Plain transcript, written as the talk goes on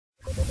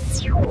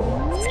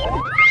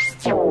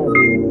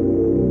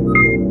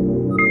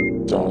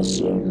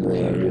Awesome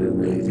Rider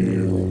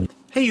Review.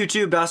 Hey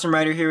YouTube, Awesome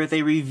Rider here with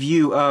a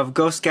review of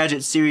Ghost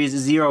Gadget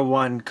Series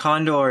 01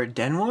 Condor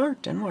Denwor?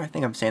 Denwor? I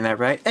think I'm saying that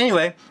right.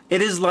 Anyway,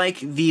 it is like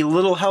the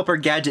Little Helper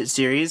Gadget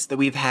series that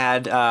we've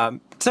had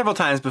several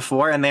times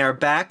before, and they are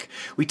back.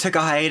 We took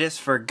a hiatus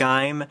for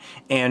Gaim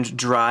and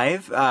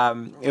Drive.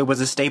 It was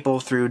a staple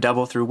through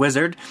Double Through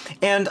Wizard,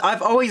 and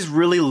I've always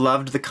really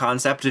loved the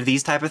concept of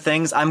these type of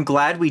things. I'm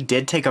glad we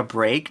did take a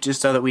break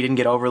just so that we didn't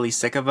get overly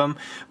sick of them,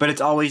 but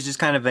it's always just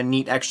kind of a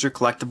neat extra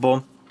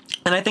collectible.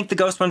 And I think the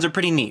Ghost ones are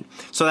pretty neat.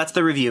 So that's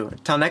the review.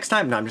 Till next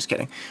time? No, I'm just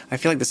kidding. I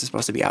feel like this is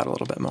supposed to be out a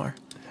little bit more.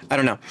 I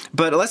don't know.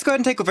 But let's go ahead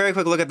and take a very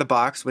quick look at the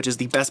box, which is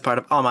the best part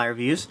of all my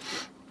reviews.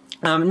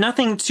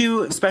 Nothing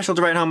too special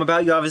to write home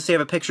about. You obviously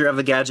have a picture of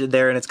the gadget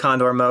there in its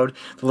Condor mode.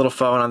 The little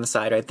phone on the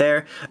side right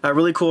there. A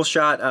really cool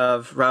shot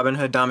of Robin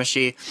Hood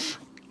Damashi.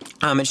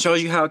 It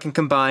shows you how it can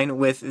combine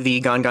with the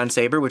Gan Gun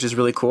Saber, which is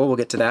really cool. We'll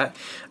get to that.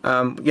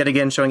 Yet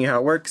again, showing you how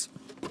it works.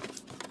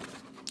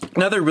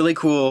 Another really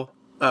cool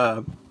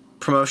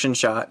promotion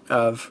shot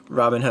of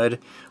Robin Hood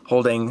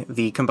holding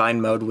the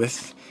combined mode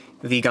with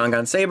the Gan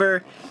Gun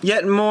Saber.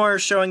 Yet more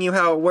showing you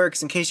how it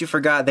works. In case you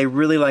forgot, they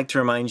really like to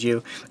remind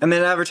you. And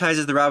then it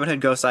advertises the Robin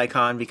Hood Ghost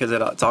icon because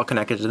it's all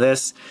connected to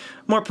this.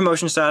 More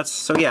promotion shots.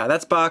 So yeah,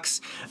 that's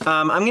box.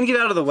 I'm going to get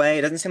out of the way.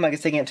 It doesn't seem like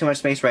it's taking up too much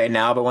space right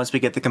now, but once we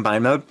get the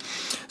combined mode.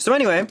 So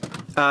anyway,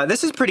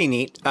 this is pretty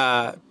neat.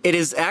 It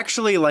is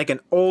actually like an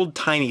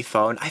old-timey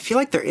phone. I feel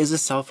like there is a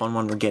cell phone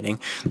one we're getting.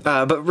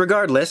 But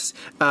regardless,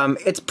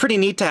 it's pretty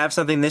neat to have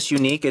something this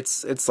unique.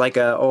 It's like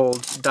an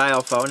old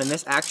dial phone, and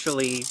this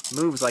actually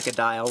moves like a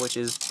dial, which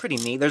is pretty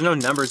neat. There's no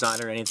numbers on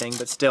it or anything,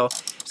 but still,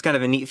 it's kind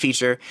of a neat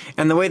feature.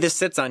 And the way this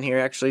sits on here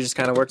actually just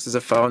kind of works as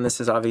a phone.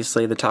 This is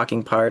obviously the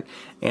talking part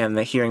and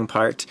the hearing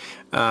part.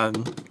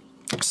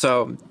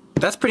 So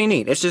that's pretty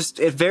neat.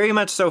 It very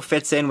much so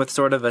fits in with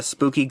sort of a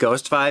spooky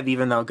Ghost vibe,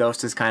 even though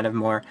Ghost is kind of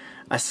more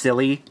a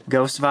silly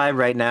Ghost vibe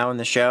right now in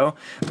the show.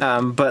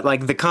 But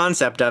like the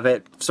concept of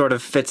it sort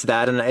of fits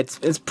that, and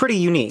it's pretty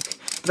unique.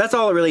 That's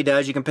all it really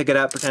does. You can pick it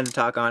up, pretend to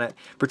talk on it,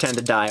 pretend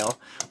to dial.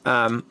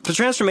 For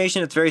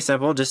transformation, it's very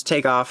simple. Just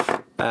take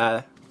off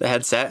the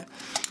headset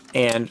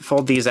and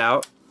fold these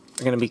out.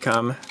 They're going to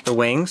become the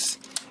wings.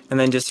 And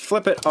then just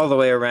flip it all the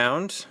way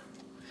around.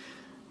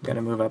 I'm going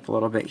to move up a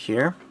little bit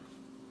here.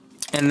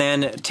 And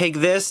then take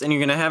this, and you're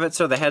going to have it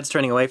so the head's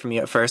turning away from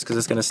you at first because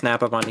it's going to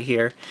snap up onto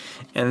here.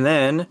 And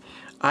then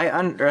I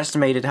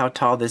underestimated how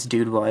tall this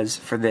dude was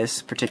for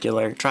this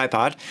particular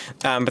tripod.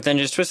 But then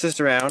just twist this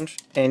around,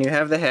 and you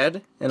have the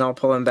head, and I'll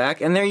pull him back.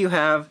 And there you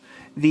have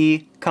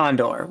the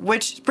Condor,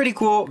 which is pretty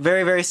cool.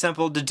 Very, very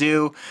simple to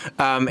do.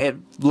 It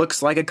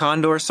looks like a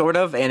Condor, sort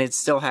of, and it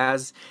still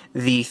has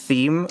the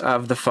theme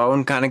of the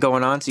phone kind of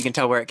going on, so you can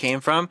tell where it came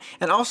from.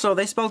 And also,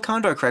 they spelled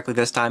Condor correctly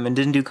this time and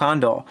didn't do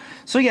Condor.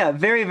 So yeah,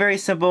 very, very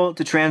simple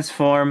to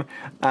transform.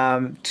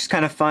 Just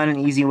kind of fun and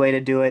easy way to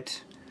do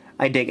it.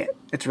 I dig it.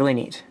 It's really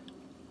neat.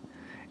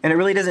 And it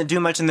really doesn't do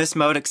much in this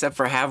mode except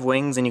for have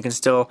wings, and you can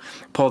still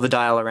pull the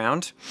dial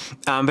around.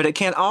 But it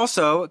can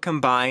also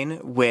combine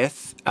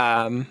with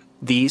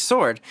the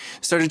sword.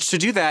 So to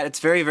do that, it's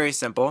very, very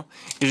simple.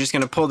 You're just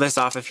going to pull this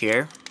off of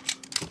here,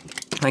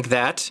 like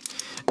that,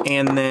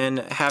 and then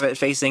have it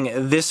facing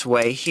this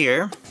way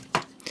here.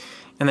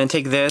 And then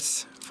take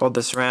this, fold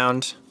this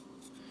around,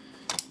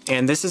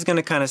 and this is going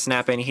to kind of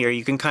snap in here.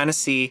 You can kind of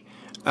see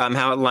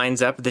how it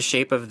lines up the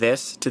shape of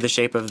this to the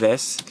shape of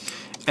this.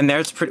 And there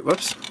it's pretty,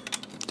 whoops,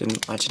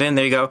 didn't latch it in,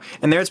 there you go.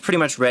 And there it's pretty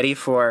much ready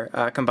for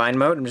combined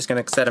mode. I'm just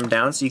going to set them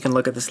down so you can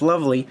look at this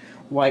lovely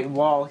white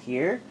wall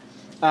here.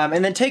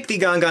 And then take the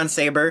Gan Gun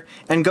Saber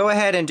and go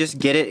ahead and just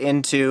get it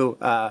into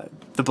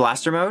the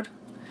blaster mode.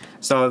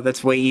 So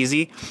that's way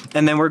easy.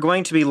 And then we're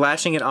going to be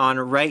latching it on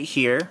right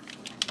here.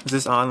 Is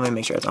this on? Let me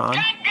make sure it's on.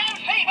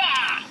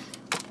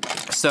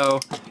 So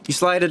you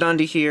slide it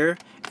onto here,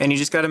 and you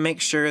just got to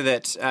make sure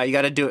that you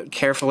got to do it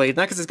carefully.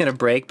 Not because it's going to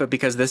break, but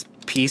because this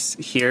piece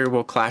here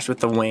will clash with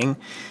the wing.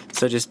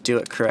 So just do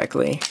it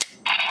correctly.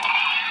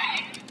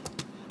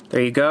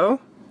 There you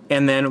go.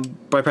 And then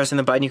by pressing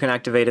the button, you can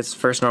activate its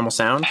first normal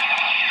sound.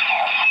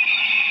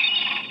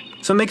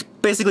 So it makes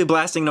basically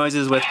blasting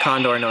noises with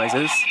Condor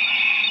noises.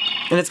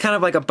 And it's kind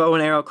of like a bow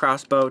and arrow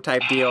crossbow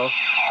type deal,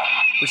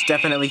 which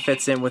definitely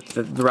fits in with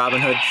the Robin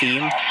Hood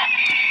theme.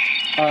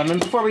 And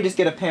before we just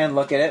get a pan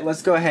look at it,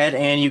 let's go ahead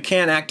and you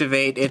can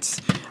activate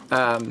its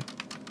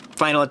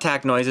final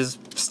attack noises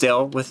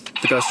still with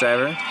the Ghost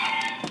Driver.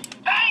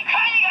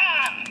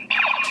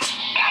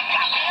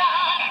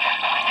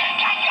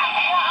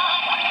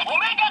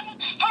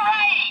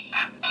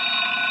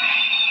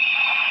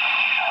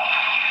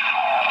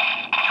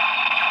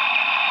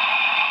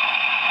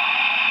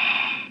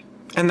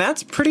 And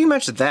that's pretty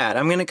much that.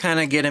 I'm going to kind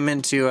of get him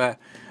into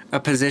a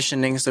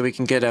positioning so we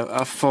can get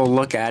a full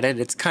look at it.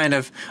 It's kind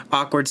of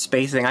awkward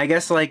spacing. I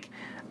guess like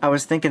I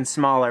was thinking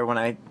smaller when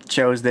I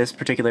chose this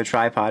particular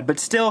tripod, but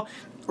still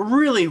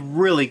really,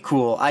 really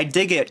cool. I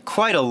dig it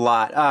quite a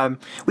lot.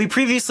 We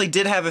previously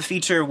did have a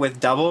feature with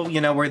double,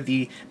 you know, where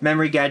the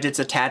memory gadget's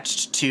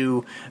attached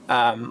to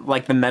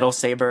like the metal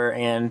saber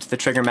and the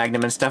trigger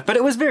magnum and stuff, but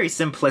it was very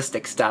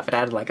simplistic stuff. It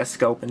had like a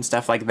scope and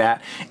stuff like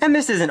that. And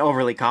this isn't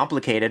overly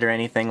complicated or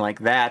anything like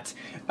that,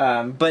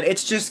 but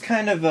it's just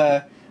kind of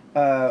a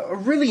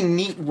really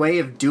neat way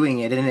of doing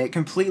it, and it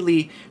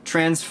completely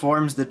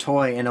transforms the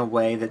toy in a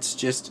way that's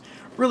just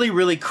really,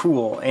 really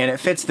cool, and it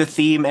fits the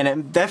theme, and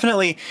it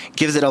definitely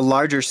gives it a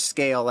larger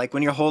scale. Like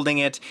when you're holding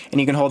it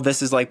and you can hold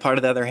this as like part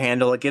of the other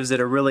handle, it gives it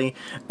a really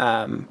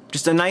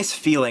just a nice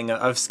feeling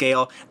of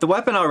scale. The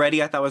weapon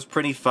already I thought was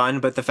pretty fun,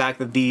 but the fact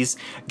that these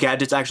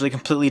gadgets actually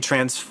completely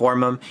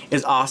transform them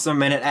is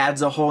awesome, and it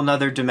adds a whole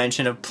nother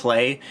dimension of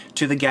play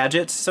to the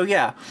gadgets. So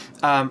yeah,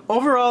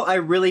 overall I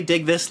really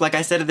dig this. Like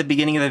I said at the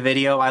beginning of the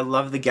video, I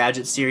love the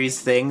Gadget Series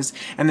things,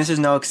 and this is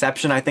no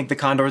exception. I think the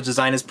Condor's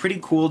design is pretty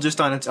cool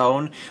just on its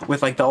own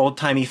with like the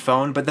old-timey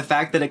phone, but the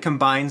fact that it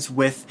combines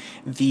with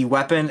the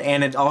weapon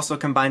and it also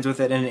combines with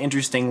it in an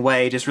interesting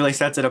way just really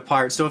sets it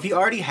apart. So if you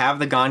already have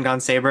the Gan Gun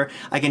Saber,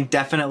 I can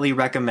definitely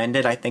recommend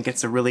it. I think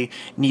it's a really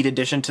neat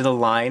addition to the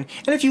line.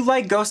 And if you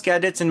like Ghost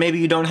Gadgets and maybe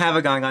you don't have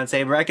a Gan Gun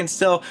Saber, I can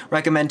still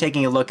recommend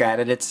taking a look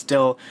at it. It's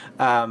still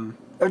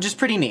just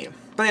pretty neat.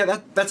 But yeah,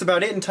 that's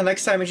about it. Until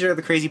next time, make sure to have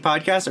the Crazy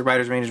Podcast at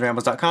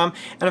ridersrangersrambles.com.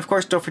 And of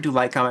course, don't forget to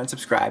like, comment, and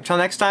subscribe. Till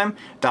next time,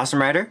 Dawson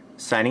Rider,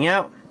 signing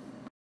out.